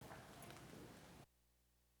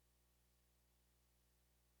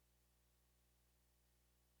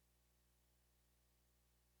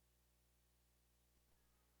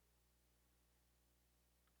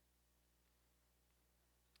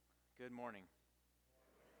Good morning.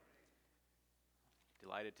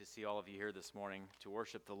 Delighted to see all of you here this morning to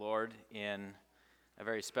worship the Lord in a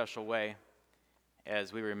very special way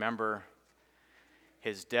as we remember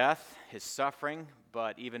His death, His suffering,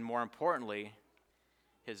 but even more importantly,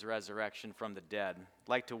 His resurrection from the dead. I'd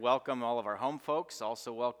like to welcome all of our home folks,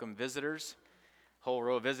 also welcome visitors, whole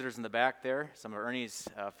row of visitors in the back there. Some of Ernie's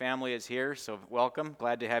family is here, so welcome.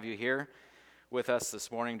 Glad to have you here with us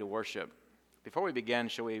this morning to worship. Before we begin,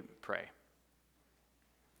 shall we pray?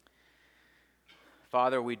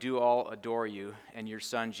 Father, we do all adore you and your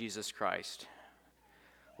Son, Jesus Christ.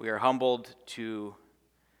 We are humbled to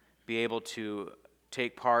be able to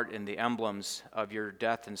take part in the emblems of your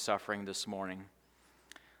death and suffering this morning.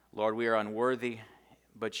 Lord, we are unworthy,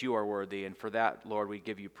 but you are worthy, and for that, Lord, we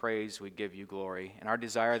give you praise, we give you glory. And our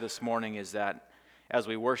desire this morning is that as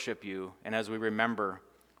we worship you and as we remember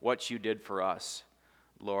what you did for us,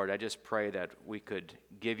 Lord, I just pray that we could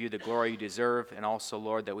give you the glory you deserve, and also,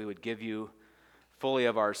 Lord, that we would give you fully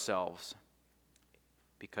of ourselves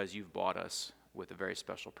because you've bought us with a very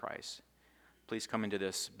special price. Please come into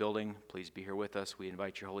this building. Please be here with us. We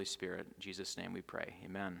invite your Holy Spirit. In Jesus' name we pray.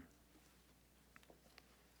 Amen.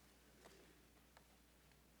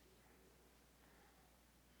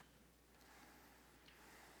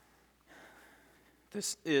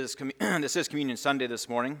 This is Communion Sunday this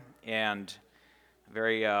morning, and a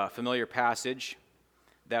very familiar passage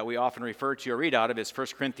that we often refer to or read out of is 1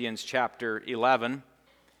 Corinthians chapter 11.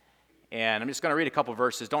 And I'm just going to read a couple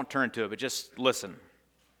verses. Don't turn to it, but just listen.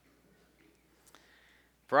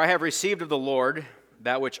 For I have received of the Lord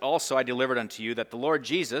that which also I delivered unto you, that the Lord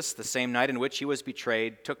Jesus, the same night in which he was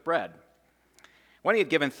betrayed, took bread. When he had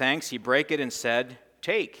given thanks, he brake it and said,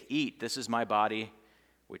 Take, eat, this is my body,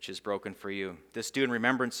 which is broken for you. This do in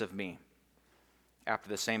remembrance of me. After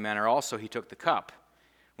the same manner also he took the cup,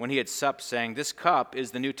 when he had supped, saying, This cup is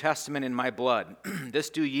the New Testament in my blood. This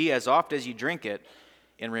do ye as oft as ye drink it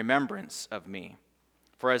in remembrance of me.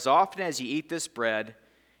 For as often as ye eat this bread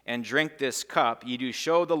and drink this cup, ye do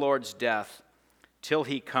show the Lord's death till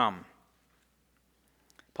he come.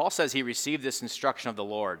 Paul says he received this instruction of the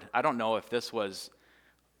Lord. I don't know if this was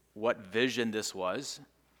what vision this was.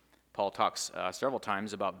 Paul talks several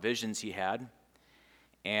times about visions he had,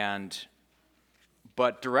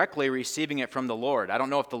 but directly receiving it from the Lord. I don't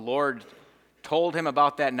know if the Lord told him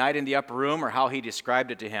about that night in the upper room or how he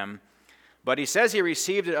described it to him, but he says he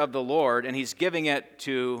received it of the Lord, and he's giving it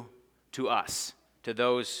to us, to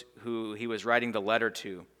those who he was writing the letter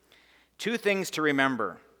to. Two things to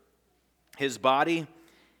remember: his body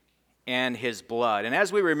and his blood. And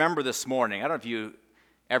as we remember this morning, I don't know if you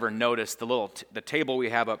ever noticed the table we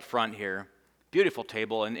have up front here. Beautiful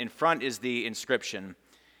table, and in front is the inscription,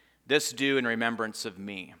 This do in remembrance of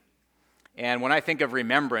me. And when I think of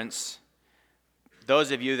remembrance,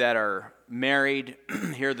 those of you that are married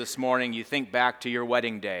here this morning, you think back to your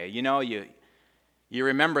wedding day. You know, you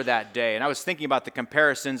remember that day. And I was thinking about the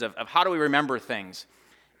comparisons of how do we remember things.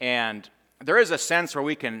 And there is a sense where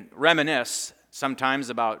we can reminisce sometimes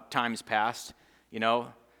about times past. You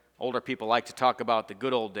know, older people like to talk about the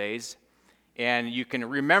good old days. And you can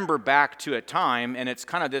remember back to a time, and it's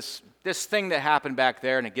kind of this thing that happened back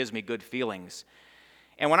there, and it gives me good feelings.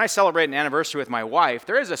 And when I celebrate an anniversary with my wife,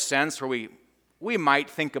 there is a sense where we might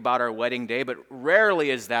think about our wedding day, but rarely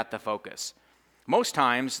is that the focus. Most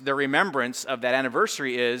times, the remembrance of that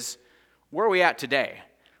anniversary is, where are we at today?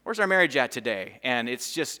 Where's our marriage at today? And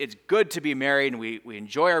it's good to be married, and we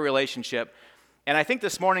enjoy our relationship. And I think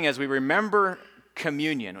this morning, as we remember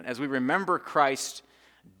communion, as we remember Christ's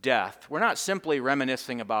death, we're not simply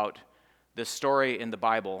reminiscing about the story in the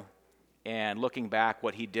Bible and looking back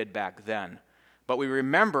what he did back then, but we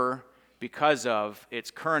remember because of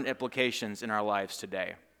its current implications in our lives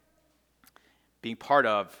today. Being part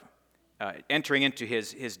of, entering into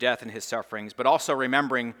his death and his sufferings, but also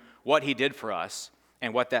remembering what he did for us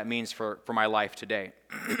and what that means for my life today.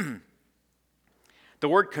 The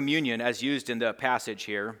word communion, as used in the passage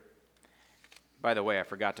here, by the way, I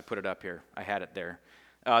forgot to put it up here. I had it there.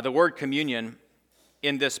 The word communion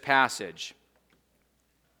in this passage,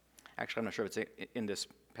 actually I'm not sure if it's in this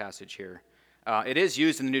passage here. It is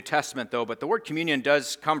used in the New Testament though, but the word communion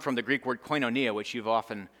does come from the Greek word koinonia, which you've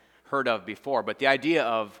often heard of before. But the idea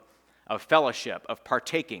of fellowship, of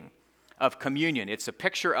partaking, of communion, it's a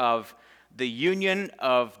picture of the union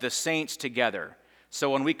of the saints together.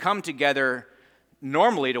 So when we come together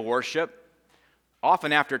normally to worship,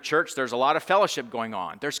 often after church there's a lot of fellowship going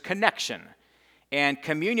on. There's connection. And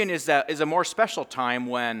communion is a more special time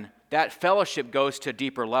when that fellowship goes to a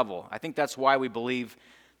deeper level. I think that's why we believe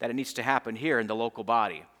that it needs to happen here in the local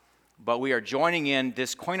body. But we are joining in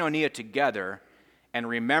this koinonia together and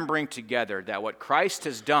remembering together that what Christ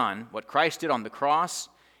has done, what Christ did on the cross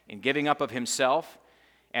in giving up of himself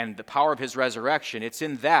and the power of his resurrection, it's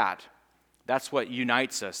in that. That's what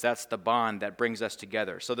unites us. That's the bond that brings us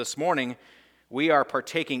together. So this morning, we are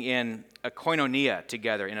partaking in a koinonia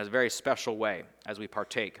together in a very special way as we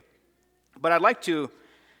partake. But I'd like to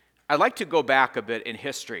go back a bit in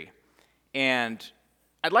history, and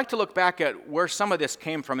I'd like to look back at where some of this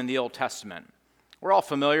came from in the Old Testament. We're all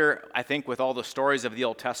familiar, I think, with all the stories of the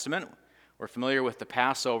Old Testament. We're familiar with the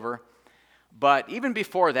Passover. But even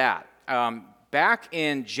before that, back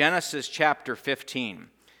in Genesis chapter 15,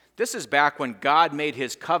 this is back when God made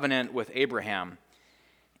his covenant with Abraham.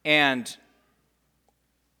 And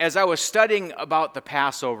as I was studying about the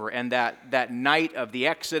Passover and that night of the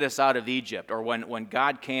Exodus out of Egypt, or when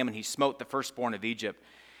God came and he smote the firstborn of Egypt,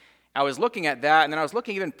 I was looking at that, and then I was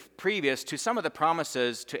looking even previous to some of the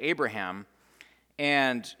promises to Abraham,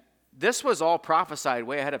 and this was all prophesied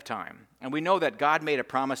way ahead of time. And we know that God made a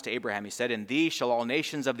promise to Abraham. He said, "In thee shall all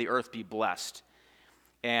nations of the earth be blessed."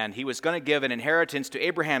 And he was going to give an inheritance to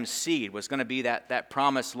Abraham's seed, was going to be that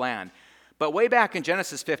promised land. But way back in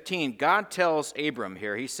Genesis 15, God tells Abram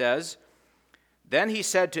here, he says, "Then he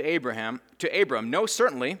said to Abram, know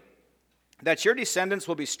certainly that your descendants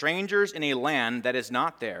will be strangers in a land that is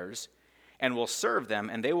not theirs, and will serve them,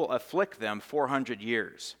 and they will afflict them 400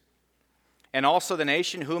 years. And also the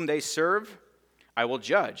nation whom they serve I will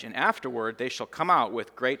judge, and afterward they shall come out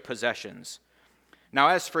with great possessions. Now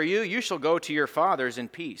as for you, you shall go to your fathers in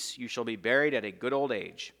peace. You shall be buried at a good old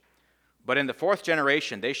age. But in the fourth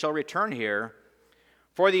generation they shall return here,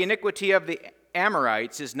 for the iniquity of the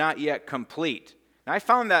Amorites is not yet complete." Now I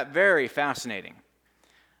found that very fascinating,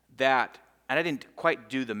 and I didn't quite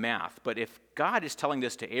do the math, but if God is telling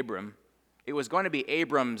this to Abram, it was going to be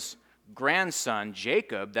Abram's grandson,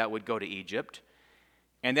 Jacob, that would go to Egypt.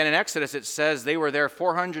 And then in Exodus it says they were there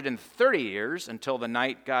 430 years until the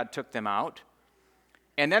night God took them out.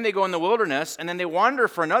 And then they go in the wilderness, and then they wander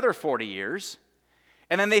for another 40 years.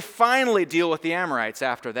 And then they finally deal with the Amorites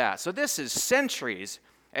after that. So this is centuries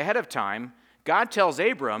ahead of time. God tells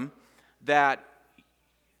Abram that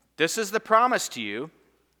this is the promise to you,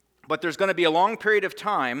 but there's going to be a long period of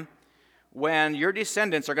time when your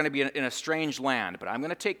descendants are going to be in a strange land. But I'm going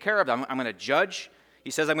to take care of them. I'm going to judge.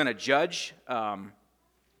 He says, I'm going to judge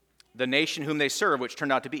the nation whom they serve, which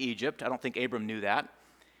turned out to be Egypt. I don't think Abram knew that.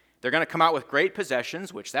 They're going to come out with great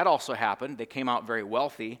possessions, which that also happened. They came out very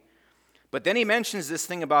wealthy. But then he mentions this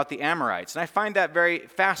thing about the Amorites, and I find that very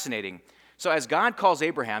fascinating. So as God calls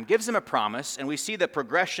Abraham, gives him a promise, and we see the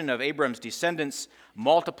progression of Abram's descendants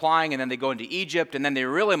multiplying, and then they go into Egypt, and then they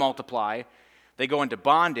really multiply. They go into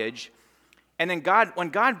bondage. And then when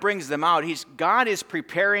God brings them out, God is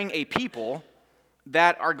preparing a people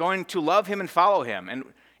that are going to love him and follow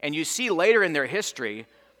him. And you see later in their history,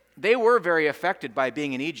 they were very affected by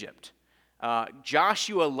being in Egypt.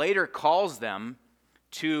 Joshua later calls them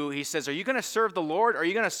he says, are you going to serve the Lord, or are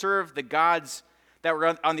you going to serve the gods that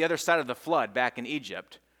were on the other side of the flood back in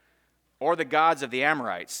Egypt, or the gods of the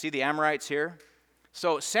Amorites? See the Amorites here?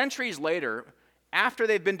 So centuries later, after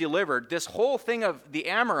they've been delivered, this whole thing of the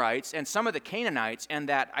Amorites and some of the Canaanites and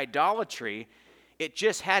that idolatry, it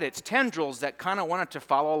just had its tendrils that kind of wanted to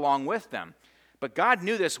follow along with them. But God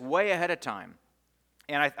knew this way ahead of time.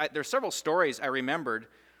 And there's several stories I remembered.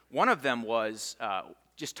 One of them was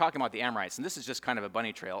just talking about the Amorites, and this is just kind of a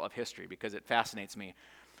bunny trail of history because it fascinates me.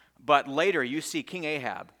 But later you see King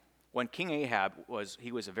Ahab. When King Ahab was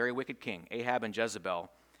a very wicked king, Ahab and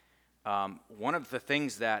Jezebel, one of the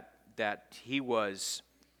things that he was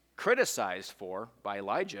criticized for by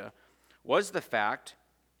Elijah was the fact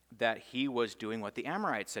that he was doing what the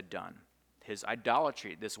Amorites had done, his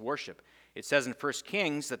idolatry, this worship. It says in 1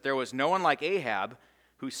 Kings that there was no one like Ahab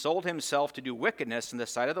who sold himself to do wickedness in the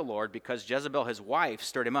sight of the Lord, because Jezebel, his wife,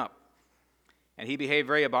 stirred him up. And he behaved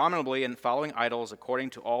very abominably in following idols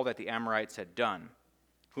according to all that the Amorites had done,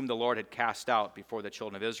 whom the Lord had cast out before the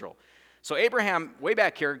children of Israel. So Abraham, way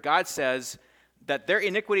back here, God says that their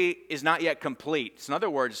iniquity is not yet complete. So in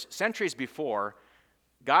other words, centuries before,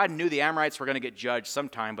 God knew the Amorites were going to get judged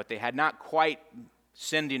sometime, but they had not quite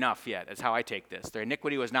sinned enough yet. That's how I take this. Their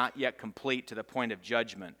iniquity was not yet complete to the point of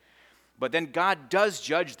judgment. But then God does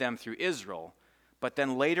judge them through Israel. But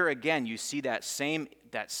then later again, you see that same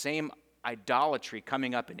idolatry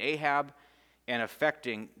coming up in Ahab and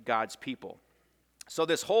affecting God's people. So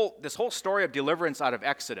this whole story of deliverance out of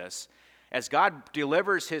Exodus, as God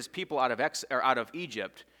delivers his people out of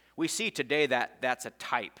Egypt, we see today that that's a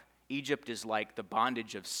type. Egypt is like the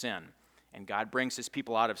bondage of sin, and God brings his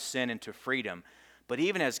people out of sin into freedom. But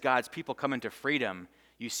even as God's people come into freedom,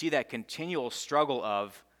 you see that continual struggle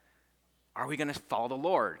of are we going to follow the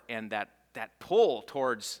Lord? And that pull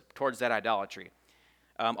towards that idolatry.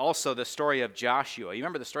 Also, the story of Joshua. You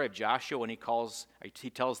remember the story of Joshua when he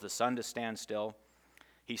tells the sun to stand still?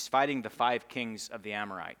 He's fighting the 5 kings of the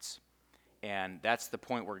Amorites. And that's the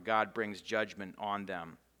point where God brings judgment on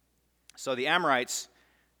them. So the Amorites,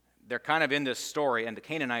 they're kind of in this story, and the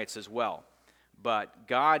Canaanites as well. But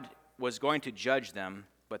God was going to judge them,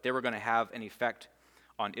 but they were going to have an effect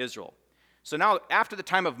on Israel. So now, after the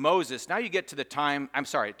time of Moses, now you get to the time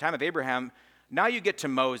of Abraham, now you get to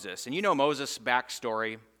Moses. And you know Moses'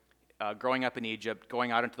 backstory, growing up in Egypt,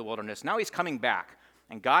 going out into the wilderness. Now he's coming back,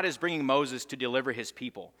 and God is bringing Moses to deliver his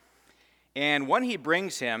people. And when he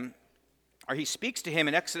brings him, or he speaks to him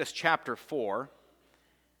in Exodus chapter 4,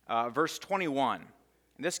 verse 21.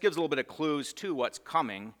 And this gives a little bit of clues to what's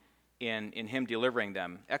coming in him delivering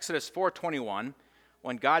them. Exodus 4:21,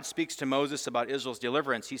 when God speaks to Moses about Israel's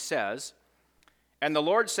deliverance, he says, "And the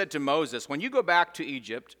Lord said to Moses, when you go back to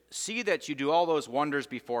Egypt, see that you do all those wonders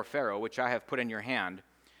before Pharaoh, which I have put in your hand,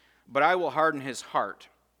 but I will harden his heart,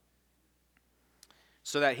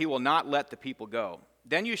 so that he will not let the people go.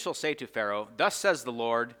 Then you shall say to Pharaoh, thus says the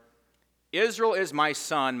Lord, Israel is my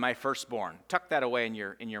son, my firstborn." Tuck that away in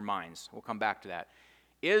your minds. We'll come back to that.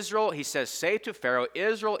 Israel, he says, say to Pharaoh,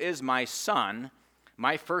 Israel is my son,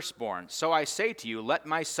 my firstborn. So I say to you, let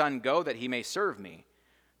my son go that he may serve me.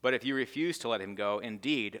 But if you refuse to let him go,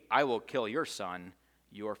 indeed, I will kill your son,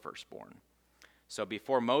 your firstborn. So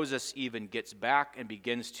before Moses even gets back and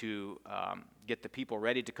begins to get the people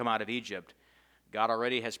ready to come out of Egypt, God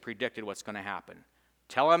already has predicted what's going to happen.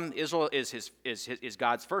 Tell him Israel is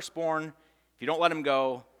God's firstborn. If you don't let him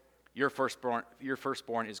go, your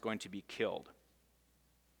firstborn is going to be killed.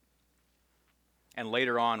 And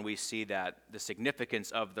later on, we see that the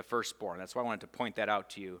significance of the firstborn, that's why I wanted to point that out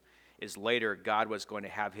to you, is later God was going to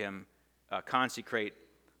have him consecrate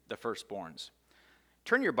the firstborns.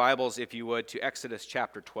 Turn your Bibles, if you would, to Exodus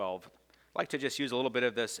chapter 12. I'd like to just use a little bit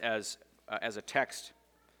of this as a text.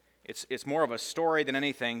 It's more of a story than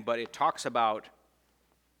anything, but it talks about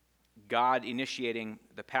God initiating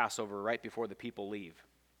the Passover right before the people leave.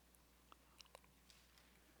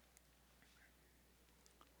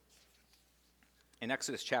 In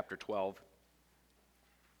Exodus chapter 12,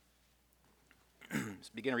 let's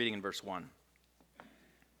begin reading in verse 1.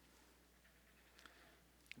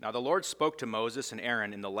 Now the Lord spoke to Moses and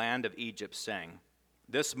Aaron in the land of Egypt, saying,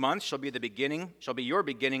 "This month shall be your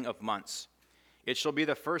beginning of months. It shall be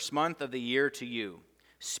the first month of the year to you.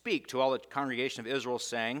 Speak to all the congregation of Israel,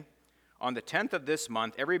 saying, on the 10th of this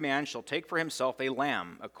month every man shall take for himself a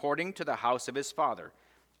lamb according to the house of his father,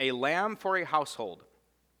 a lamb for a household.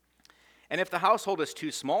 And if the household is too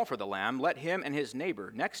small for the lamb, let him and his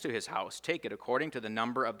neighbor next to his house take it according to the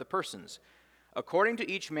number of the persons. According to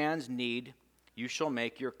each man's need, you shall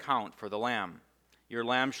make your count for the lamb. Your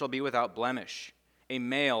lamb shall be without blemish, a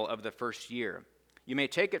male of the first year. You may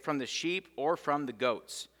take it from the sheep or from the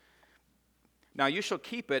goats. Now you shall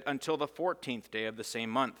keep it until the 14th day of the same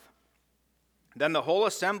month. Then the whole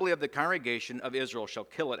assembly of the congregation of Israel shall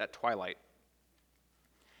kill it at twilight.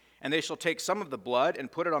 And they shall take some of the blood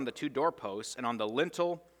and put it on the 2 doorposts and on the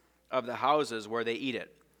lintel of the houses where they eat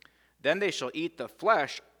it. Then they shall eat the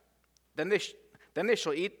flesh. Then they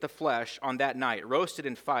shall eat the flesh on that night, roasted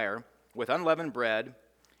in fire, with unleavened bread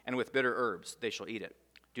and with bitter herbs. They shall eat it.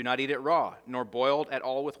 Do not eat it raw, nor boiled at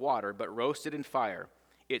all with water, but roasted in fire,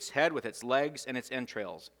 its head with its legs and its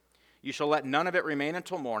entrails. You shall let none of it remain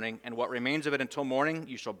until morning, and what remains of it until morning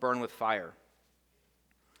you shall burn with fire.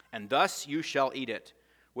 And thus you shall eat it,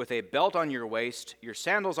 with a belt on your waist, your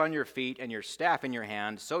sandals on your feet, and your staff in your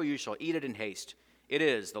hand, so you shall eat it in haste. It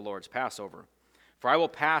is the Lord's Passover. For I will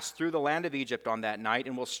pass through the land of Egypt on that night,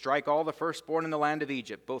 and will strike all the firstborn in the land of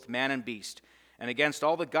Egypt, both man and beast. And against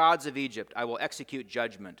all the gods of Egypt I will execute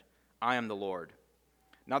judgment. I am the Lord.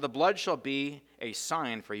 Now the blood shall be a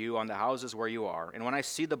sign for you on the houses where you are. And when I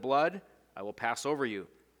see the blood, I will pass over you.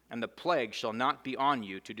 And the plague shall not be on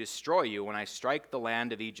you to destroy you when I strike the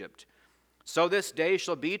land of Egypt. So this day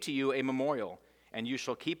shall be to you a memorial, and you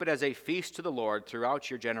shall keep it as a feast to the Lord throughout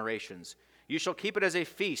your generations. You shall keep it as a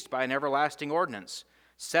feast by an everlasting ordinance.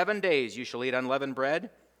 7 days you shall eat unleavened bread.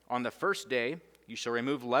 On the first day you shall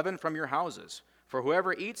remove leaven from your houses. For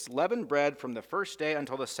whoever eats leavened bread from the first day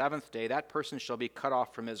until the 7th day, that person shall be cut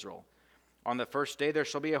off from Israel. On the first day there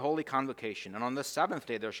shall be a holy convocation, and on the 7th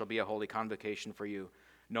day there shall be a holy convocation for you.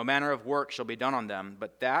 No manner of work shall be done on them,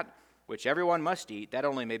 but that which everyone must eat, that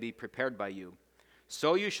only may be prepared by you.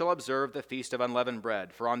 So you shall observe the feast of unleavened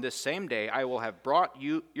bread, for on this same day I will have brought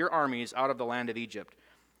your armies out of the land of Egypt.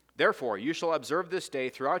 Therefore you shall observe this day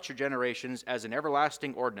throughout your generations as an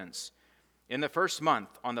everlasting ordinance. In the first month,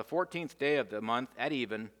 on the 14th day of the month at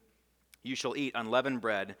even, you shall eat unleavened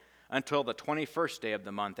bread until the 21st day of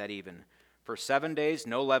the month at even. For 7 days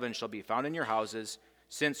no leaven shall be found in your houses,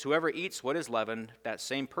 since whoever eats what is leavened, that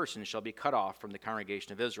same person shall be cut off from the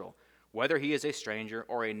congregation of Israel, whether he is a stranger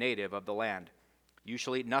or a native of the land. You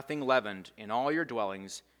shall eat nothing leavened in all your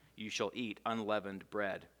dwellings. You shall eat unleavened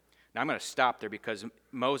bread. Now I'm going to stop there because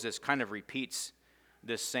Moses kind of repeats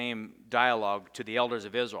this same dialogue to the elders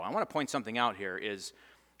of Israel. I want to point something out here is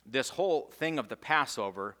this whole thing of the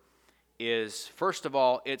Passover is, first of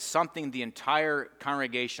all, it's something the entire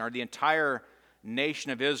congregation or the entire nation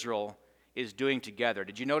of Israel is doing together.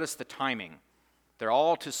 Did you notice the timing? They're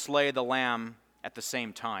all to slay the lamb at the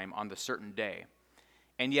same time on the certain day.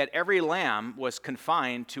 And yet every lamb was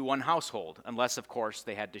confined to one household, unless, of course,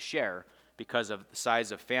 they had to share because of the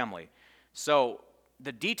size of family. So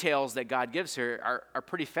the details that God gives here are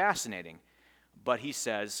pretty fascinating. But he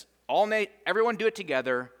says, everyone do it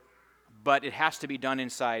together, but it has to be done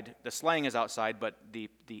inside. The slaying is outside, but the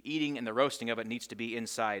eating and the roasting of it needs to be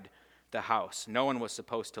inside the house. No one was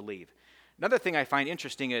supposed to leave. Another thing I find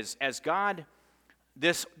interesting is, as God,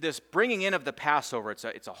 this bringing in of the Passover,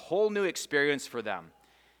 it's a whole new experience for them.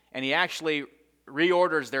 And he actually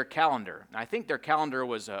reorders their calendar. I think their calendar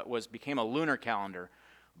became a lunar calendar.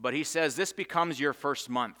 But he says, this becomes your first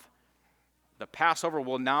month. The Passover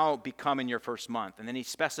will now become in your first month. And then he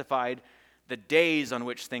specified the days on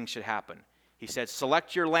which things should happen. He said,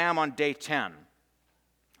 select your lamb on day 10.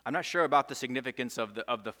 I'm not sure about the significance of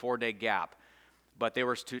the 4-day gap, but they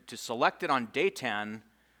were to select it on day 10,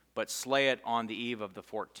 but slay it on the eve of the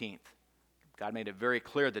 14th. God made it very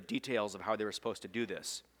clear the details of how they were supposed to do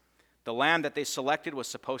this. The lamb that they selected was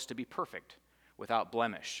supposed to be perfect, without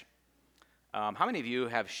blemish. How many of you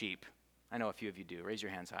have sheep? I know a few of you do. Raise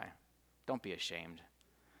your hands high. Don't be ashamed.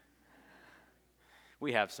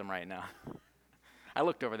 We have some right now. I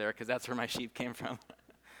looked over there because that's where my sheep came from.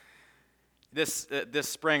 This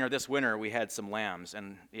spring or this winter, we had some lambs.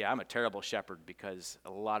 And yeah, I'm a terrible shepherd because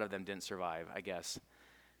a lot of them didn't survive, I guess.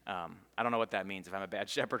 I don't know what that means, if I'm a bad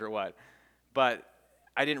shepherd or what. But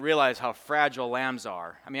I didn't realize how fragile lambs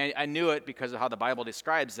are. I mean, I knew it because of how the Bible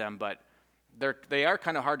describes them, but they are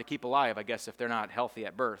kind of hard to keep alive, I guess, if they're not healthy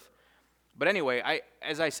at birth. But anyway,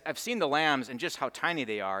 I've seen the lambs and just how tiny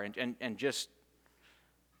they are, and just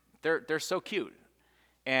they're so cute.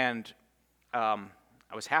 And I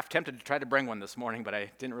was half tempted to try to bring one this morning, but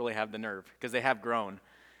I didn't really have the nerve because they have grown.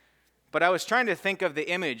 But I was trying to think of the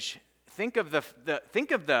image. Think of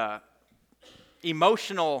the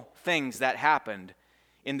emotional things that happened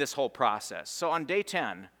in this whole process. So on day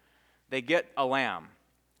 10, they get a lamb.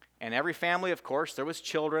 And every family, of course, there was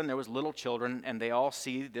little children, and they all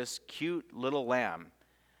see this cute little lamb.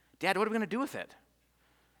 Dad, what are we going to do with it?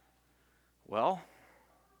 Well,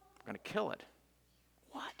 we're going to kill it.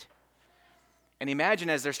 What? And imagine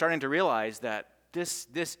as they're starting to realize that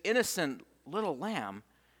this innocent little lamb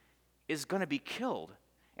is going to be killed.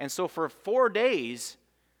 And so for 4 days,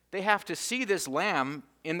 they have to see this lamb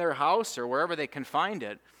in their house or wherever they can find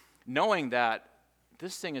it, knowing that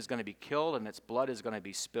this thing is going to be killed and its blood is going to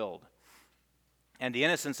be spilled. And the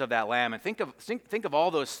innocence of that lamb, and think of all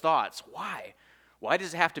those thoughts. Why? Why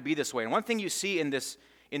does it have to be this way? And one thing you see in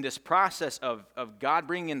this process of God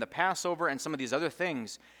bringing in the Passover and some of these other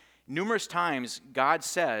things, numerous times God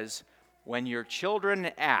says, when your children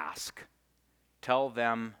ask, tell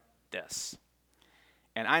them this.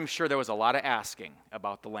 And I'm sure there was a lot of asking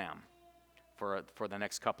about the lamb for the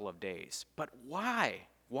next couple of days. But why?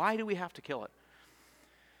 Why do we have to kill it?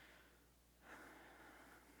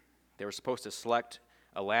 They were supposed to select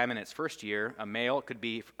a lamb in its first year, a male. It could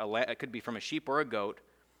be from a sheep or a goat,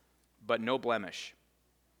 but no blemish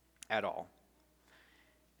at all.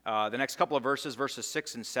 The next couple of verses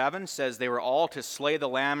 6 and 7, says they were all to slay the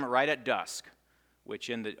lamb right at dusk, which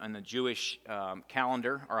in the Jewish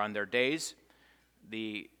calendar, or on their days,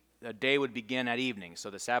 the day would begin at evening. So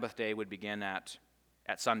the Sabbath day would begin at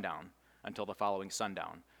sundown until the following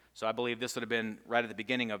sundown. So I believe this would have been right at the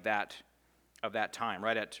beginning of that time.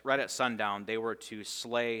 Right at sundown, they were to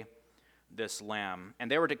slay this lamb. And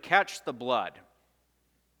they were to catch the blood,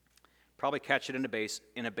 probably catch it in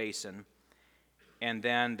a basin, and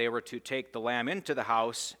then they were to take the lamb into the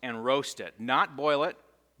house and roast it. Not boil it,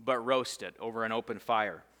 but roast it over an open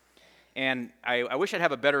fire. And I wish I'd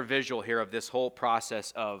have a better visual here of this whole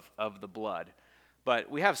process of the blood.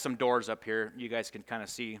 But we have some doors up here. You guys can kind of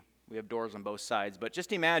see we have doors on both sides. But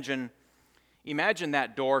just imagine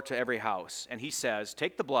that door to every house. And he says,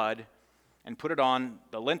 take the blood and put it on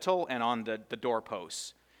the lintel and on the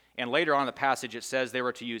doorposts. And later on in the passage it says they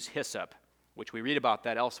were to use hyssop, which we read about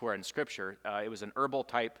that elsewhere in Scripture. It was an herbal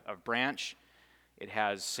type of branch It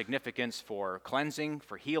has significance for cleansing,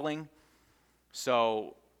 for healing.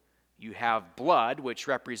 So you have blood, which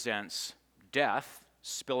represents death,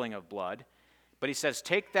 spilling of blood. But he says,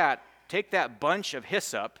 take that bunch of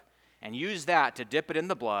hyssop and use that to dip it in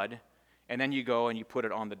the blood, and then you go and you put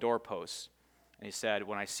it on the doorposts. And he said,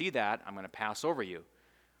 when I see that, I'm going to pass over you.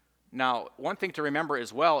 Now, one thing to remember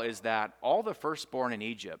as well is that all the firstborn in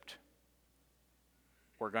Egypt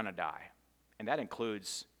were going to die. And that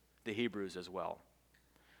includes the Hebrews as well.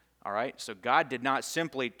 All right? So God did not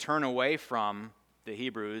simply turn away from the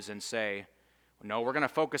Hebrews and say, no, we're going to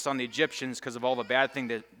focus on the Egyptians because of all the bad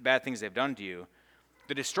things they've done to you.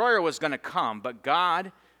 The destroyer was going to come, but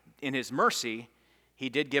God, in his mercy, he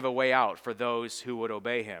did give a way out for those who would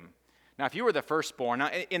obey him. Now, if you were the firstborn, now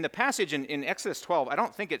in the passage in Exodus 12, I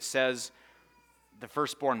don't think it says the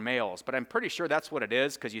firstborn males, but I'm pretty sure that's what it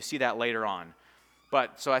is because you see that later on.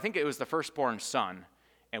 But so I think it was the firstborn son,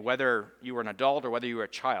 and whether you were an adult or whether you were a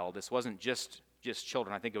child, this wasn't just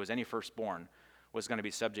children. I think it was any firstborn was going to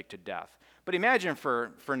be subject to death. But imagine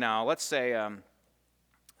for now, let's say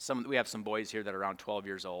we have some boys here that are around 12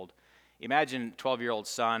 years old. Imagine 12-year-old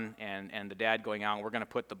son and the dad going out, and we're going to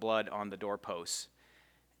put the blood on the doorposts.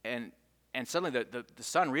 And suddenly the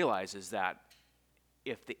son realizes that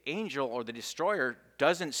if the angel or the destroyer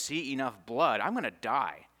doesn't see enough blood, I'm going to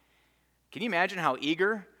die. Can you imagine how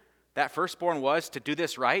eager that firstborn was to do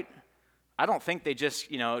this right? I don't think they just,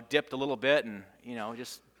 dipped a little bit and,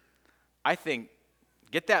 I think,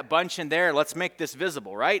 get that bunch in there, let's make this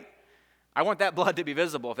visible, right? I want that blood to be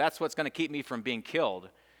visible if that's what's going to keep me from being killed.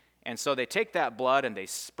 And so they take that blood and they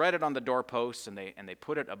spread it on the doorposts and they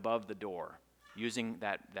put it above the door using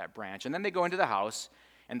that branch. And then they go into the house,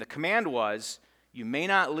 and the command was, you may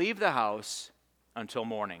not leave the house until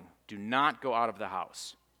morning. Do not go out of the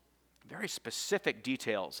house. Very specific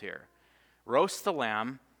details here. Roast the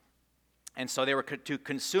lamb, and so they were to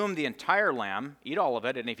consume the entire lamb, eat all of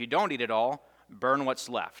it, and if you don't eat it all, burn what's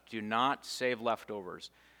left. Do not save leftovers.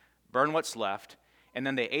 Burn what's left, and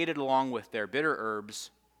then they ate it along with their bitter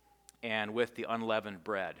herbs and with the unleavened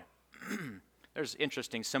bread. There's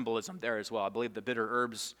interesting symbolism there as well. I believe the bitter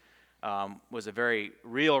herbs was a very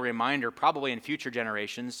real reminder, probably in future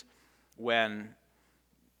generations, when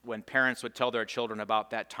parents would tell their children about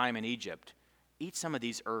that time in Egypt. Eat some of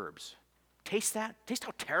these herbs. Taste that. Taste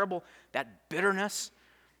how terrible that bitterness.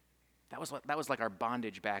 That was like our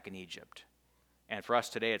bondage back in Egypt. And for us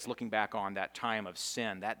today, it's looking back on that time of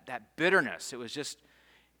sin, that bitterness. It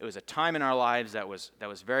was a time in our lives that was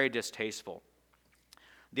very distasteful.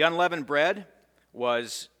 The unleavened bread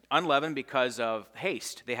was unleavened because of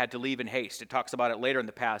haste. They had to leave in haste. It talks about it later in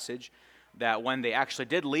the passage that when they actually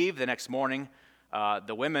did leave the next morning,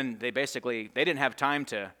 the women, they didn't have time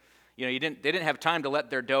to, they didn't have time to let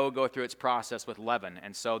their dough go through its process with leaven.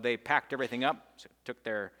 And so they packed everything up, took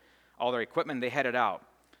all their equipment, and they headed out.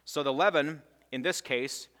 So the leaven, in this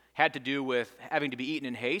case, had to do with having to be eaten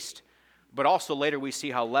in haste, but also later we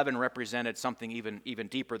see how leaven represented something even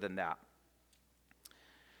deeper than that.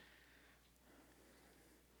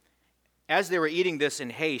 As they were eating this in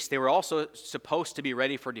haste, they were also supposed to be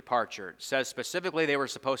ready for departure. It says specifically they were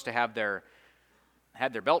supposed to have their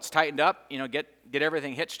belts tightened up, get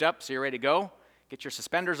everything hitched up so you're ready to go. Get your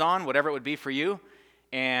suspenders on, whatever it would be for you,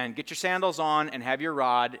 and get your sandals on and have your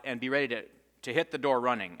rod and be ready to hit the door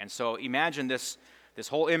running. And so imagine this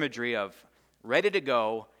whole imagery of ready to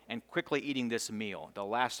go and quickly eating this meal, the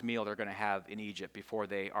last meal they're going to have in Egypt before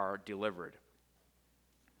they are delivered.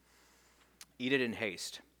 Eat it in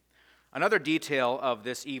haste. Another detail of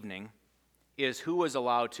this evening is who was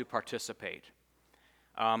allowed to participate.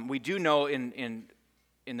 We do know in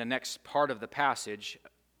the next part of the passage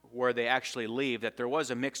where they actually leave that there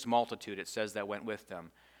was a mixed multitude, it says, that went with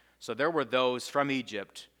them. So there were those from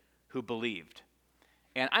Egypt who believed.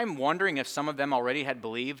 And I'm wondering if some of them already had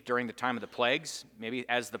believed during the time of the plagues. Maybe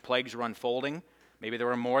as the plagues were unfolding, maybe there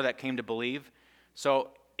were more that came to believe. So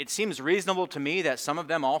it seems reasonable to me that some of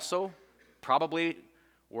them also probably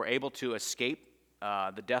were able to escape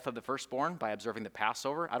the death of the firstborn by observing the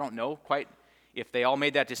Passover. I don't know quite if they all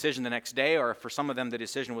made that decision the next day or if for some of them the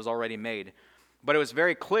decision was already made. But it was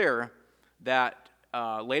very clear that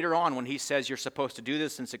later on when he says you're supposed to do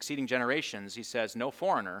this in succeeding generations, he says no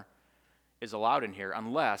foreigner is allowed in here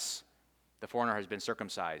unless the foreigner has been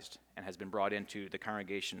circumcised and has been brought into the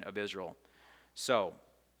congregation of Israel. So,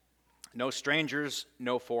 no strangers,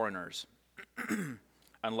 no foreigners,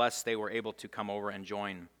 unless they were able to come over and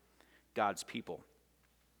join God's people.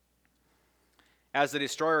 As the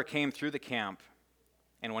destroyer came through the camp,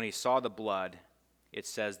 and when he saw the blood, it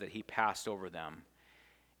says that he passed over them.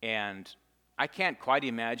 And I can't quite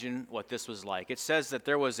imagine what this was like. It says that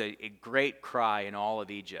there was a great cry in all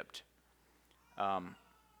of Egypt.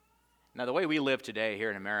 Now, the way we live today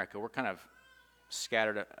here in America, we're kind of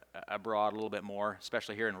scattered abroad a little bit more,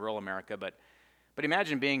 especially here in rural America. But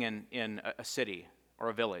imagine being in a city or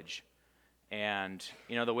a village, and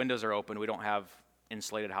the windows are open. We don't have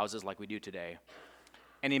insulated houses like we do today.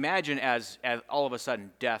 And imagine as all of a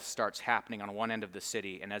sudden death starts happening on one end of the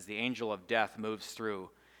city, and as the angel of death moves through.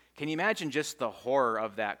 Can you imagine just the horror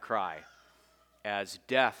of that cry as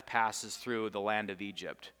death passes through the land of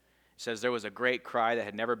Egypt? It says there was a great cry that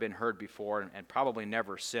had never been heard before and probably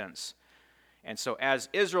never since. And so as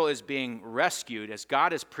Israel is being rescued, as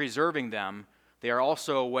God is preserving them, they are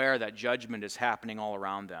also aware that judgment is happening all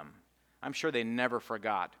around them. I'm sure they never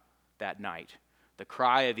forgot that night. The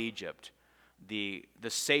cry of Egypt, the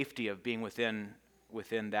safety of being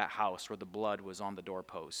within that house where the blood was on the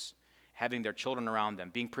doorposts, having their children around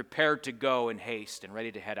them, being prepared to go in haste and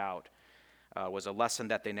ready to head out, was a lesson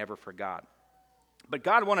that they never forgot. But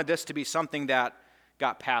God wanted this to be something that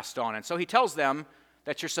got passed on. And so he tells them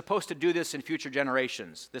that you're supposed to do this in future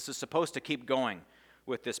generations. This is supposed to keep going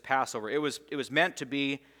with this Passover. It was meant to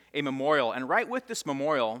be a memorial. And right with this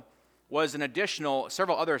memorial was an additional,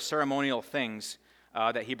 several other ceremonial things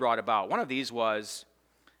that he brought about. One of these was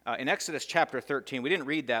in Exodus chapter 13. We didn't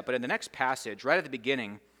read that, but in the next passage, right at the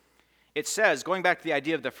beginning, it says, going back to the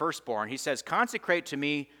idea of the firstborn, he says, "Consecrate to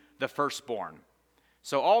me the firstborn."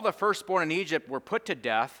 So all the firstborn in Egypt were put to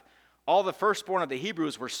death. All the firstborn of the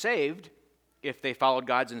Hebrews were saved if they followed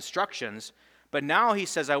God's instructions. But now he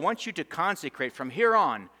says, I want you to consecrate from here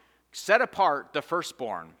on, set apart the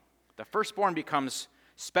firstborn. The firstborn becomes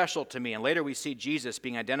special to me. And later we see Jesus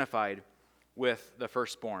being identified with the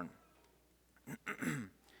firstborn.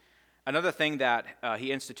 Another thing that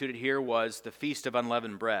he instituted here was the Feast of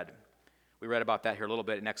Unleavened Bread. We read about that here a little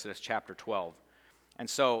bit in Exodus chapter 12. And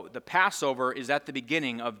so the Passover is at the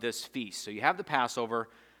beginning of this feast. So you have the Passover,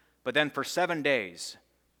 but then for 7 days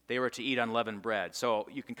they were to eat unleavened bread. So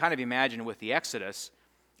you can kind of imagine with the Exodus,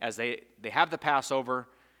 as they have the Passover,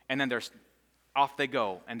 and then off they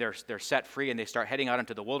go, and they're set free, and they start heading out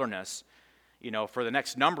into the wilderness. For the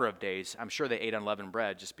next number of days, I'm sure they ate unleavened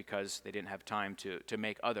bread just because they didn't have time to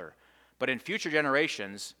make other. But in future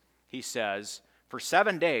generations, he says, for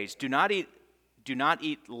 7 days, do not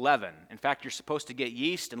eat leaven. In fact, you're supposed to get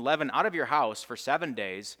yeast and leaven out of your house for 7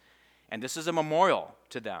 days, and this is a memorial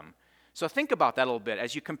to them. So think about that a little bit.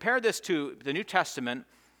 As you compare this to the New Testament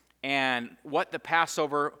and what the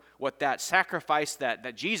Passover, what that sacrifice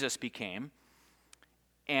that Jesus became,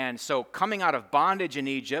 and so coming out of bondage in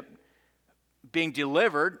Egypt, being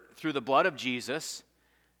delivered through the blood of Jesus,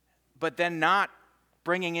 but then not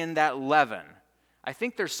bringing in that leaven. I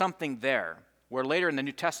think there's something there, where later in the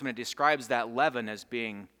New Testament it describes that leaven as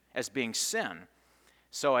being sin.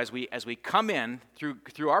 So as we come in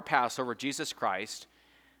through our Passover, Jesus Christ,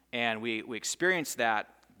 and we experience that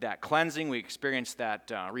cleansing, we experience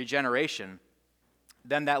that regeneration,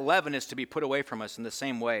 then that leaven is to be put away from us in the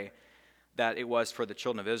same way that it was for the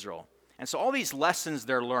children of Israel. And so all these lessons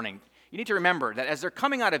they're learning, you need to remember that as they're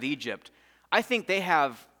coming out of Egypt, I think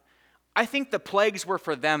the plagues were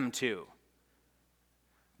for them too.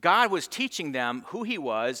 God was teaching them who he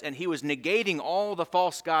was, and he was negating all the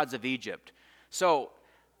false gods of Egypt. So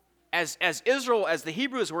as Israel, as the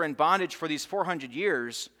Hebrews were in bondage for these 400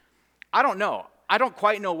 years, I don't know. I don't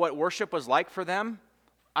quite know what worship was like for them.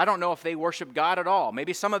 I don't know if they worshiped God at all.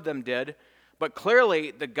 Maybe some of them did. But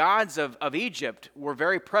clearly, the gods of Egypt were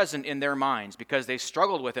very present in their minds because they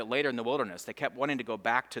struggled with it later in the wilderness. They kept wanting to go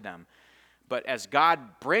back to them. But as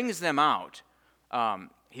God brings them out,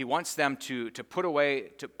 he wants them to put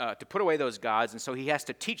away those gods, and so he has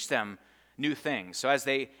to teach them new things. So as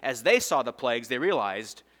they saw the plagues, they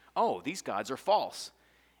realized, oh, these gods are false.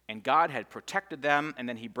 And God had protected them, and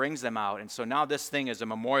then he brings them out. And so now this thing is a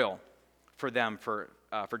memorial for them for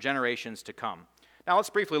generations to come. Now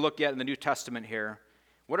let's briefly look at in the New Testament here,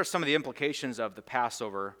 what are some of the implications of the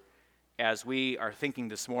Passover as we are thinking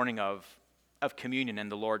this morning of communion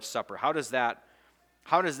and the Lord's Supper? How does that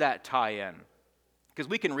tie in? Because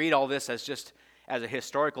we can read all this as a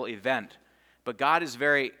historical event, but God is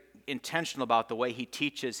very intentional about the way he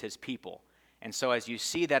teaches his people. And so as you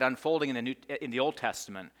see that unfolding in the Old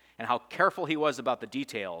Testament, and how careful he was about the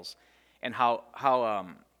details, and how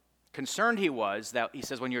concerned he was that he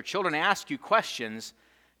says, when your children ask you questions,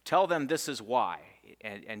 tell them this is why,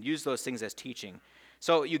 and use those things as teaching.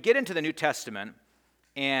 So you get into the New Testament,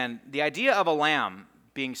 and the idea of a lamb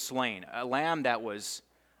being slain, a lamb that was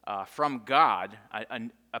from God,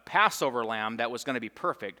 a Passover lamb that was going to be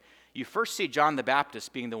perfect, you first see John the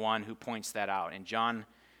Baptist being the one who points that out. In John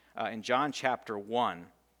in John chapter 1,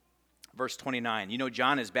 verse 29. You know,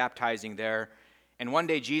 John is baptizing there, and one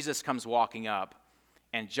day Jesus comes walking up,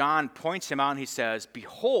 and John points him out and he says,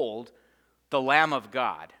 "Behold, the Lamb of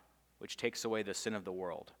God, which takes away the sin of the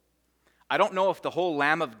world." I don't know if the whole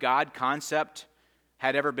Lamb of God concept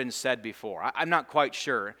had ever been said before. I'm not quite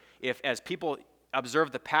sure if, as people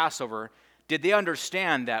observed the Passover, did they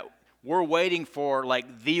understand that we're waiting for,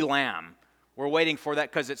 like, the Lamb? We're waiting for that,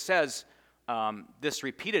 because it says this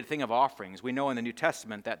repeated thing of offerings. We know in the New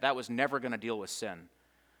Testament that that was never going to deal with sin.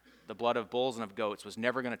 The blood of bulls and of goats was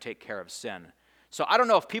never going to take care of sin. So I don't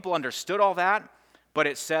know if people understood all that, but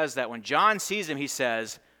it says that when John sees him, he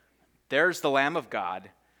says, "There's the Lamb of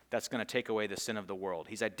God that's going to take away the sin of the world."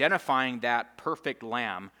 He's identifying that perfect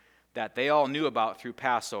lamb that they all knew about through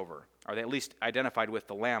Passover, or they at least identified with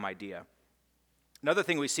the lamb idea. Another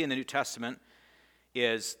thing we see in the New Testament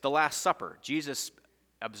is the Last Supper. Jesus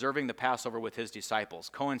observing the Passover with his disciples,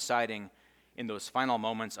 coinciding in those final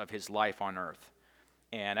moments of his life on earth.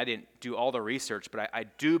 And I didn't do all the research, but I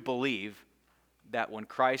do believe that when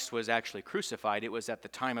Christ was actually crucified, it was at the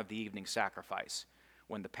time of the evening sacrifice,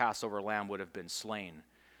 when the Passover lamb would have been slain.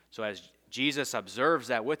 So as Jesus observes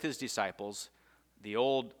that with his disciples, the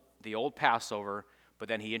old Passover, but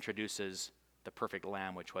then he introduces the perfect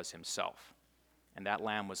lamb, which was himself. And that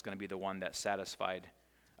lamb was going to be the one that satisfied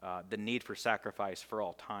the need for sacrifice for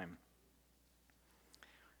all time.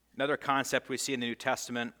 Another concept we see in the New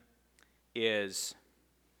Testament is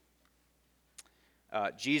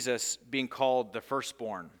Jesus being called the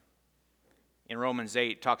firstborn. In Romans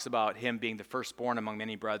 8, it talks about him being the firstborn among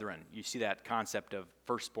many brethren. You see that concept of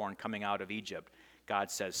firstborn coming out of Egypt. God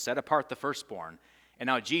says, "Set apart the firstborn." And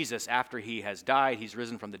now Jesus, after he has died, he's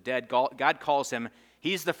risen from the dead, God calls him,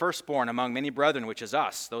 he's the firstborn among many brethren, which is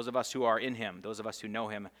us, those of us who are in him, those of us who know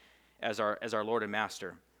him as our Lord and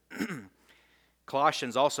Master.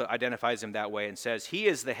 Colossians also identifies him that way and says, "He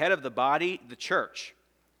is the head of the body, the church,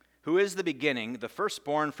 who is the beginning, the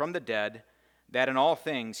firstborn from the dead, that in all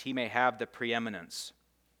things he may have the preeminence."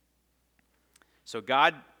 So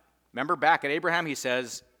God, remember back at Abraham, he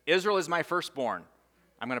says, "Israel is my firstborn.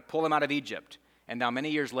 I'm going to pull him out of Egypt." And now many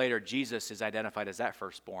years later, Jesus is identified as that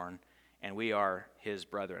firstborn, and we are his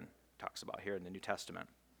brethren, talks about here in the New Testament.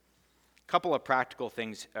 A couple of practical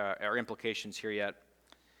things or implications here yet.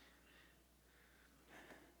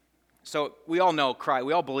 So we all know,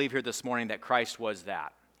 we all believe here this morning that Christ was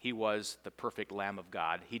that. He was the perfect Lamb of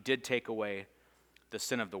God. He did take away the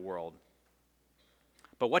sin of the world.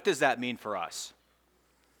 But what does that mean for us?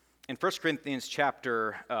 In 1 Corinthians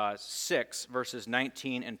chapter 6, verses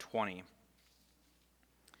 19 and 20,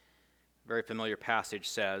 very familiar passage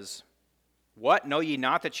says, "What, know ye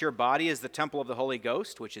not that your body is the temple of the Holy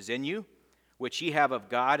Ghost, which is in you, which ye have of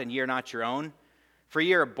God, and ye are not your own? For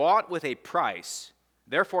ye are bought with a price.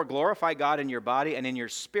 Therefore glorify God in your body and in your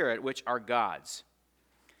spirit, which are God's."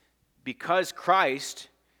 Because Christ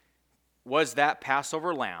was that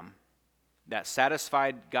Passover lamb that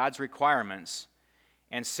satisfied God's requirements,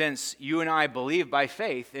 and since you and I believe by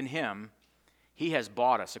faith in him, he has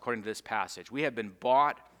bought us, according to this passage. We have been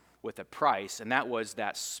bought with a price, and that was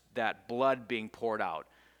that blood being poured out.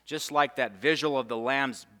 Just like that visual of the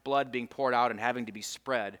lamb's blood being poured out and having to be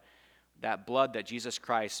spread, that blood that Jesus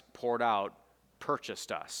Christ poured out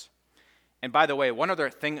purchased us. And by the way, one other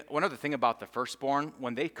thing about the firstborn,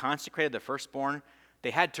 when they consecrated the firstborn,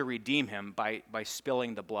 they had to redeem him by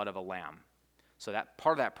spilling the blood of a lamb. So that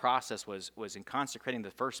part of that process was in consecrating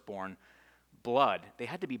the firstborn blood. They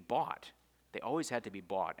had to be bought. They always had to be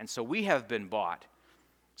bought. And so we have been bought.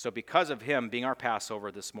 So because of him being our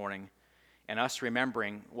Passover this morning and us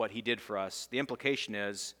remembering what he did for us, the implication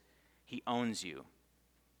is he owns you.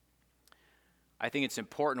 I think it's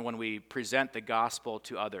important when we present the gospel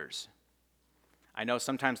to others. I know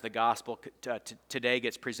sometimes the gospel today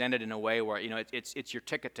gets presented in a way where, it's your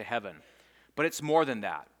ticket to heaven. But it's more than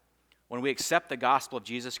that. When we accept the gospel of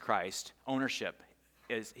Jesus Christ, ownership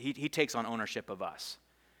is, he takes on ownership of us.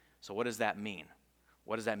 So what does that mean?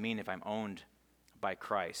 What does that mean if I'm owned by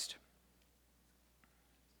Christ?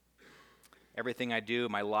 Everything I do,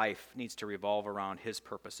 my life, needs to revolve around his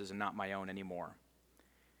purposes and not my own anymore.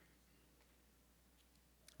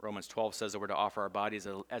 Romans 12 says that we're to offer our bodies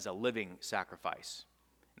as a living sacrifice.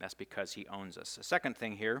 And that's because he owns us. The second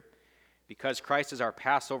thing here, because Christ is our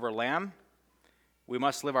Passover lamb, we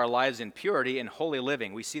must live our lives in purity and holy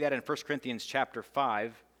living. We see that in 1 Corinthians chapter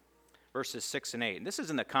 5, verses 6 and 8. And this is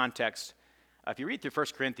in the context, if you read through 1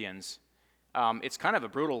 Corinthians, it's kind of a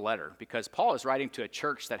brutal letter because Paul is writing to a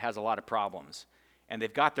church that has a lot of problems, and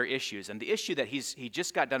they've got their issues. And the issue that he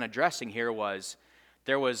just got done addressing here was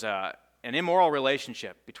there was an immoral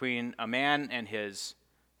relationship between a man and his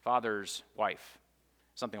father's wife,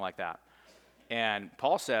 something like that. And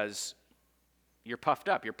Paul says, you're puffed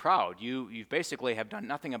up, you're proud. You basically have done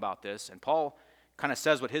nothing about this. And Paul kind of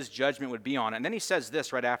says what his judgment would be on it. And then he says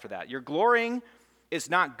this right after that. Your glorying is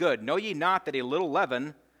not good. Know ye not that a little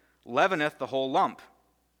leaven leaveneth the whole lump?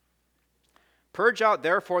 Purge out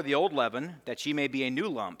therefore the old leaven, that ye may be a new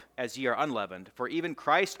lump, as ye are unleavened. For even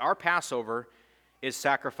Christ our Passover is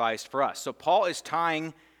sacrificed for us. So Paul is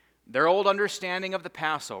tying their old understanding of the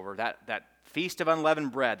Passover, that feast of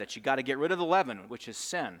unleavened bread, that you got to get rid of the leaven, which is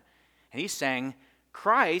sin. And he's saying,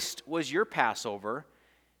 Christ was your Passover.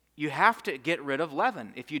 You have to get rid of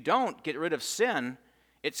leaven. If you don't get rid of sin,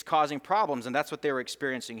 it's causing problems, and that's what they were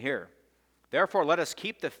experiencing here. Therefore, let us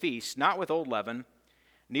keep the feast, not with old leaven,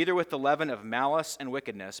 neither with the leaven of malice and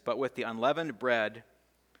wickedness, but with the unleavened bread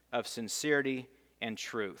of sincerity and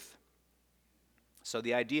truth. So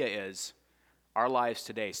the idea is, our lives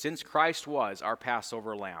today, since Christ was our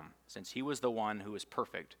Passover lamb, since he was the one who was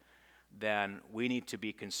perfect, then we need to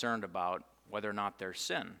be concerned about whether or not there's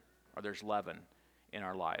sin or there's leaven in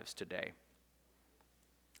our lives today.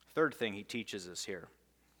 Third thing he teaches us here.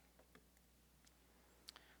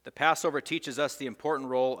 The Passover teaches us the important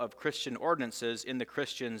role of Christian ordinances in the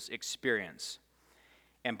Christian's experience.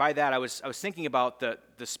 And by that, I was thinking about the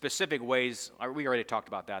specific ways, we already talked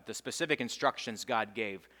about that, the specific instructions God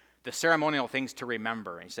gave, the ceremonial things to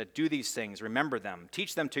remember. And he said, do these things, remember them,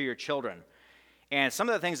 teach them to your children. And some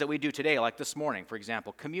of the things that we do today, like this morning, for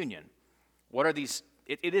example, communion. What are these?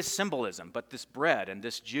 It is symbolism, but this bread and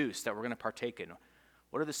this juice that we're going to partake in,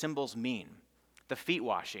 what do the symbols mean? The feet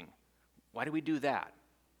washing, why do we do that?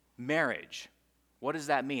 Marriage, what does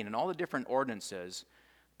that mean? And all the different ordinances,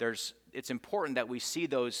 it's important that we see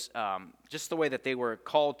those just the way that they were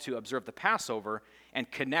called to observe the Passover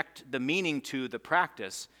and connect the meaning to the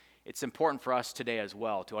practice. It's important for us today as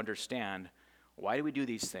well to understand why do we do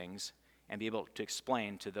these things and be able to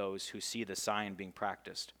explain to those who see the sign being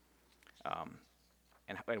practiced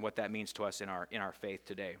and what that means to us in our faith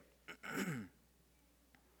today.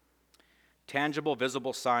 Tangible,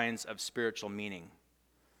 visible signs of spiritual meaning.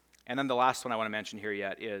 And then the last one I want to mention here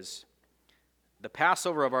yet is the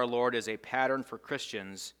Passover of our Lord is a pattern for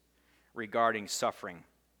Christians regarding suffering.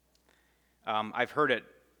 I've heard it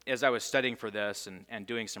as I was studying for this and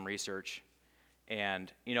doing some research.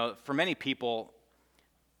 And, for many people,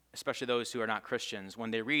 especially those who are not Christians,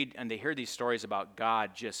 when they read and they hear these stories about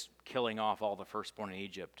God just killing off all the firstborn in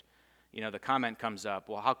Egypt, the comment comes up,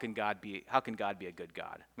 well, how can God be a good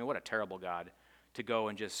God? I mean, what a terrible God to go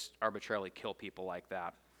and just arbitrarily kill people like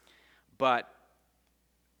that. But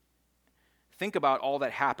think about all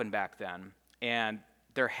that happened back then, and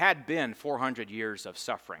there had been 400 years of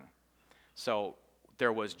suffering. So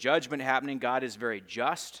there was judgment happening. God is very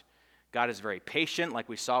just. God is very patient, like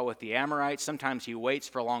we saw with the Amorites. Sometimes he waits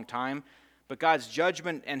for a long time, but God's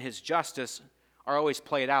judgment and his justice are always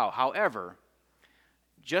played out. However,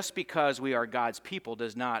 just because we are God's people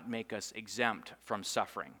does not make us exempt from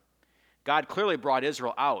suffering. God clearly brought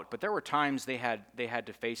Israel out, but there were times they had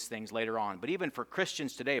to face things later on. But even for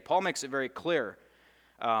Christians today, Paul makes it very clear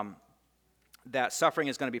that suffering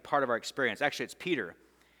is going to be part of our experience. Actually, it's Peter.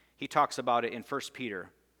 He talks about it in 1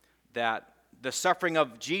 Peter, that the suffering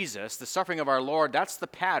of Jesus, the suffering of our Lord, that's the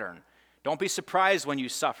pattern. Don't be surprised when you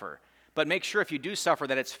suffer, but make sure if you do suffer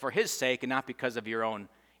that it's for his sake and not because of your own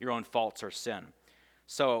faults or sin.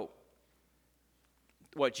 So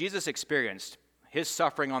what Jesus experienced, his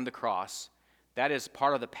suffering on the cross, that is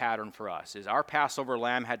part of the pattern for us. Is our Passover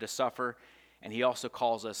lamb had to suffer, and he also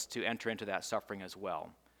calls us to enter into that suffering as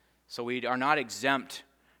well. So we are not exempt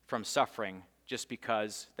from suffering just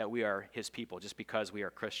because that we are his people, just because we are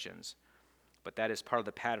Christians. But that is part of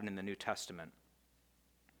the pattern in the New Testament.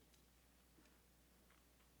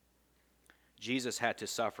 Jesus had to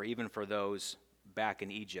suffer even for those back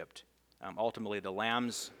in Egypt. Ultimately, the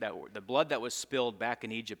blood that was spilled back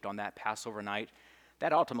in Egypt on that Passover night,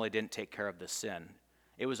 that ultimately didn't take care of the sin.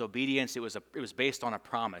 It was obedience. It was based on a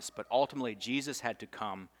promise. But ultimately, Jesus had to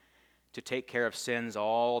come to take care of sins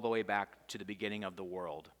all the way back to the beginning of the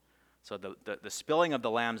world. So the spilling of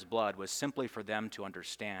the lamb's blood was simply for them to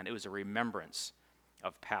understand. It was a remembrance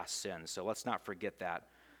of past sins. So let's not forget that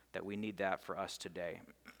we need that for us today.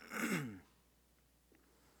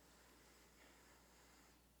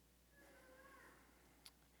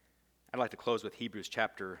 I'd like to close with Hebrews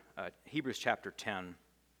chapter 10.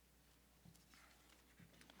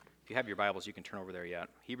 If you have your Bibles, you can turn over there yet.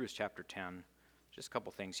 Hebrews chapter 10. Just a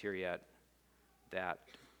couple things here yet that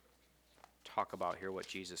talk about here what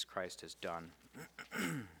Jesus Christ has done.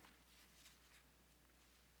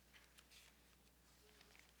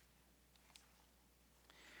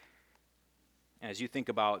 as you think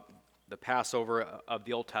about the Passover of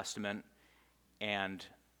the Old Testament and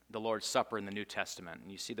the Lord's Supper in the New Testament,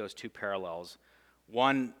 and you see those two parallels.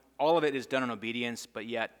 One, all of it is done in obedience, but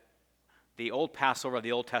yet the old Passover of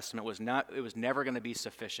the Old Testament was never going to be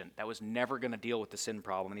sufficient. That was never going to deal with the sin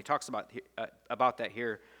problem. And he talks about that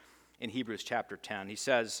here in Hebrews chapter 10. He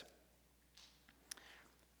says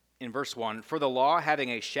in verse 1, "For the law, having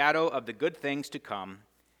a shadow of the good things to come,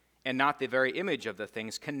 and not the very image of the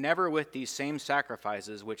things, can never with these same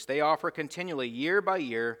sacrifices, which they offer continually year by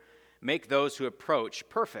year, make those who approach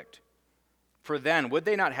perfect. For then would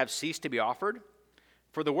they not have ceased to be offered?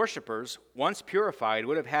 For the worshippers, once purified,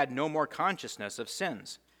 would have had no more consciousness of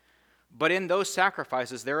sins. But in those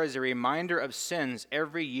sacrifices there is a reminder of sins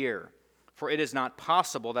every year, for it is not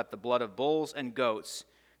possible that the blood of bulls and goats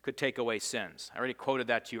could take away sins." I already quoted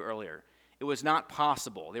that to you earlier. It was not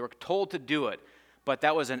possible. They were told to do it, but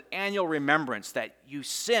that was an annual remembrance that you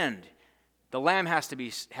sinned. The lamb has to be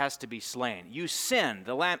slain. You sinned,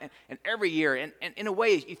 the lamb, and every year, and in a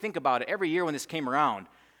way, you think about it, every year when this came around,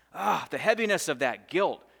 the heaviness of that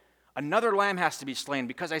guilt. Another lamb has to be slain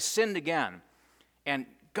because I sinned again. And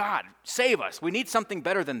God, save us. We need something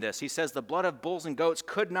better than this. He says the blood of bulls and goats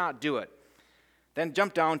could not do it. Then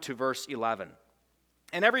jump down to verse 11.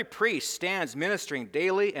 "And every priest stands ministering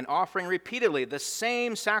daily and offering repeatedly the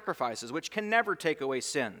same sacrifices, which can never take away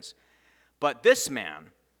sins. But this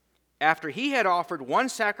man, after he had offered one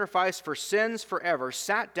sacrifice for sins forever,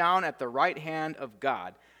 sat down at the right hand of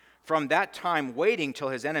God, from that time waiting till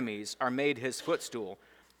his enemies are made his footstool.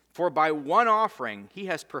 For by one offering he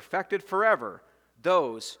has perfected forever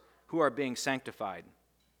those who are being sanctified.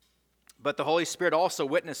 But the Holy Spirit also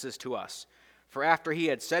witnesses to us. For after he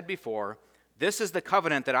had said before, 'This is the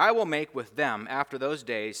covenant that I will make with them after those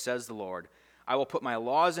days, says the Lord. I will put my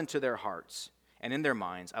laws into their hearts, and in their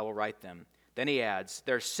minds I will write them.' Then he adds,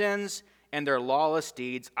 'Their sins and their lawless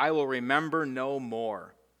deeds I will remember no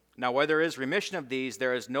more. Now where there is remission of these,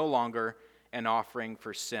 there is no longer an offering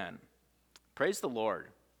for sin.'" Praise the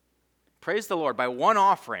Lord. Praise the Lord. By one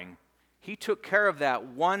offering, he took care of that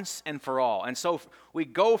once and for all. And so we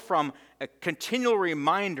go from a continual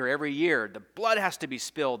reminder every year, the blood has to be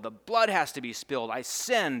spilled, the blood has to be spilled. I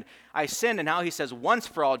sinned, and now he says once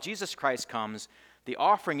for all, Jesus Christ comes, the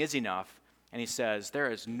offering is enough, and he says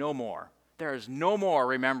there is no more. There is no more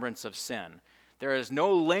remembrance of sin. There is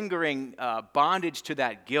no lingering bondage to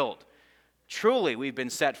that guilt. Truly, we've been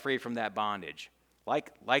set free from that bondage.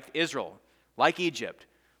 Like Israel, like Egypt,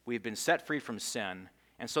 we've been set free from sin.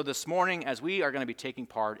 And so this morning, as we are going to be taking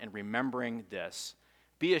part in remembering this,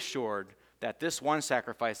 be assured that this one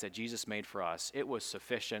sacrifice that Jesus made for us, it was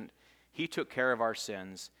sufficient. He took care of our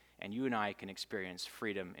sins, and you and I can experience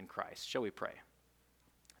freedom in Christ. Shall we pray?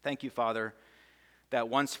 Thank you, Father, that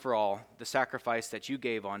once for all, the sacrifice that you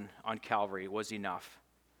gave on Calvary was enough.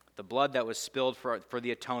 The blood that was spilled for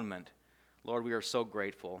the atonement. Lord, we are so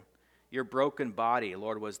grateful. Your broken body,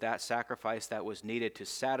 Lord, was that sacrifice that was needed to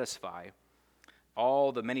satisfy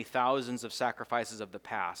all the many thousands of sacrifices of the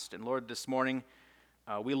past. And Lord, this morning,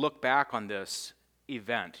 we look back on this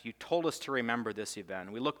event. You told us to remember this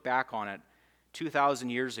event. We look back on it 2,000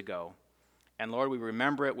 years ago. And Lord, we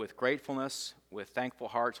remember it with gratefulness, with thankful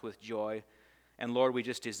hearts, with joy. And Lord, we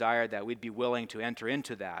just desire that we'd be willing to enter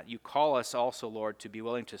into that. You call us also, Lord, to be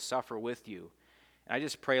willing to suffer with you. And I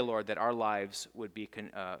just pray, Lord, that our lives would be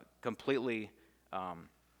completely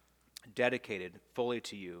dedicated fully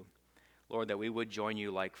to you. Lord, that we would join you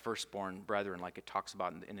like firstborn brethren, like it talks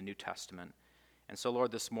about in the New Testament. And so,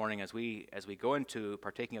 Lord, this morning, as we go into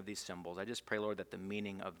partaking of these symbols, I just pray, Lord, that the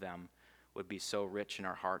meaning of them would be so rich in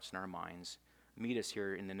our hearts and our minds. Meet us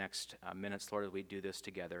here in the next minutes, Lord, as we do this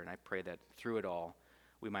together. And I pray that through it all,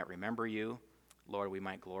 we might remember you. Lord, we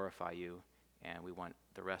might glorify you. And we want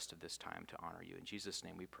the rest of this time to honor you. In Jesus'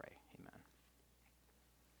 name we pray. Amen.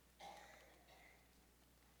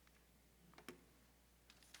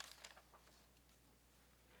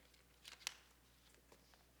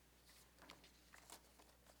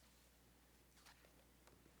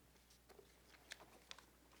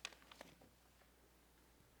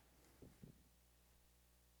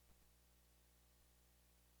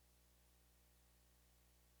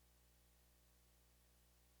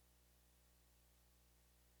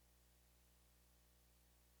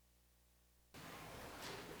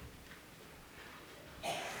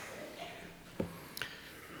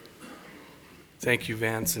 Thank you,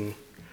 Vance, and